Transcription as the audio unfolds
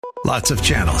Lots of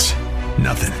channels,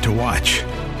 nothing to watch,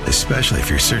 especially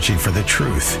if you're searching for the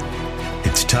truth.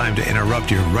 It's time to interrupt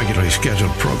your regularly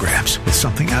scheduled programs with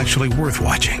something actually worth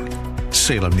watching.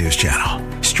 Salem News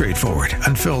Channel. Straightforward,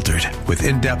 unfiltered, with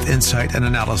in-depth insight and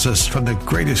analysis from the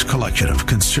greatest collection of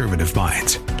conservative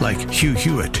minds like Hugh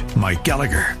Hewitt, Mike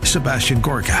Gallagher, Sebastian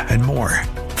Gorka, and more.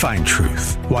 Find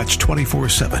truth. Watch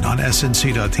 24/7 on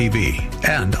snc.tv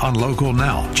and on Local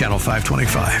Now, Channel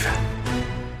 525.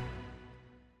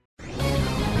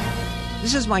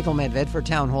 This is Michael Medved for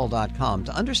townhall.com.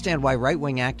 To understand why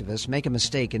right-wing activists make a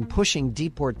mistake in pushing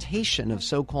deportation of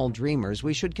so-called dreamers,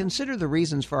 we should consider the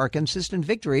reasons for our consistent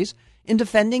victories in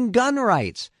defending gun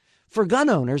rights. For gun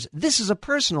owners, this is a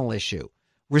personal issue.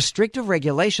 Restrictive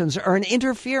regulations are an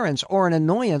interference or an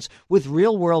annoyance with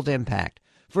real-world impact.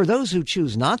 For those who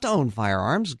choose not to own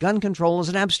firearms, gun control is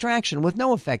an abstraction with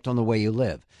no effect on the way you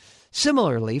live.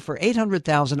 Similarly, for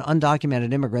 800,000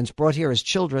 undocumented immigrants brought here as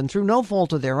children through no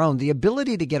fault of their own, the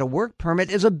ability to get a work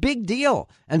permit is a big deal,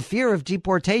 and fear of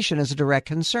deportation is a direct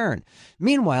concern.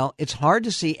 Meanwhile, it's hard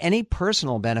to see any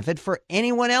personal benefit for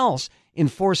anyone else in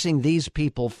forcing these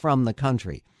people from the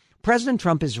country. President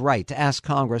Trump is right to ask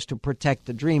Congress to protect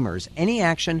the dreamers. Any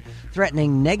action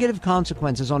threatening negative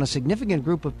consequences on a significant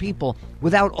group of people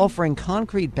without offering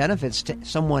concrete benefits to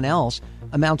someone else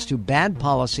amounts to bad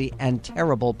policy and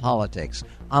terrible politics.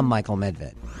 I'm Michael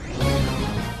Medved.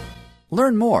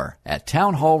 Learn more at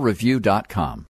townhallreview.com.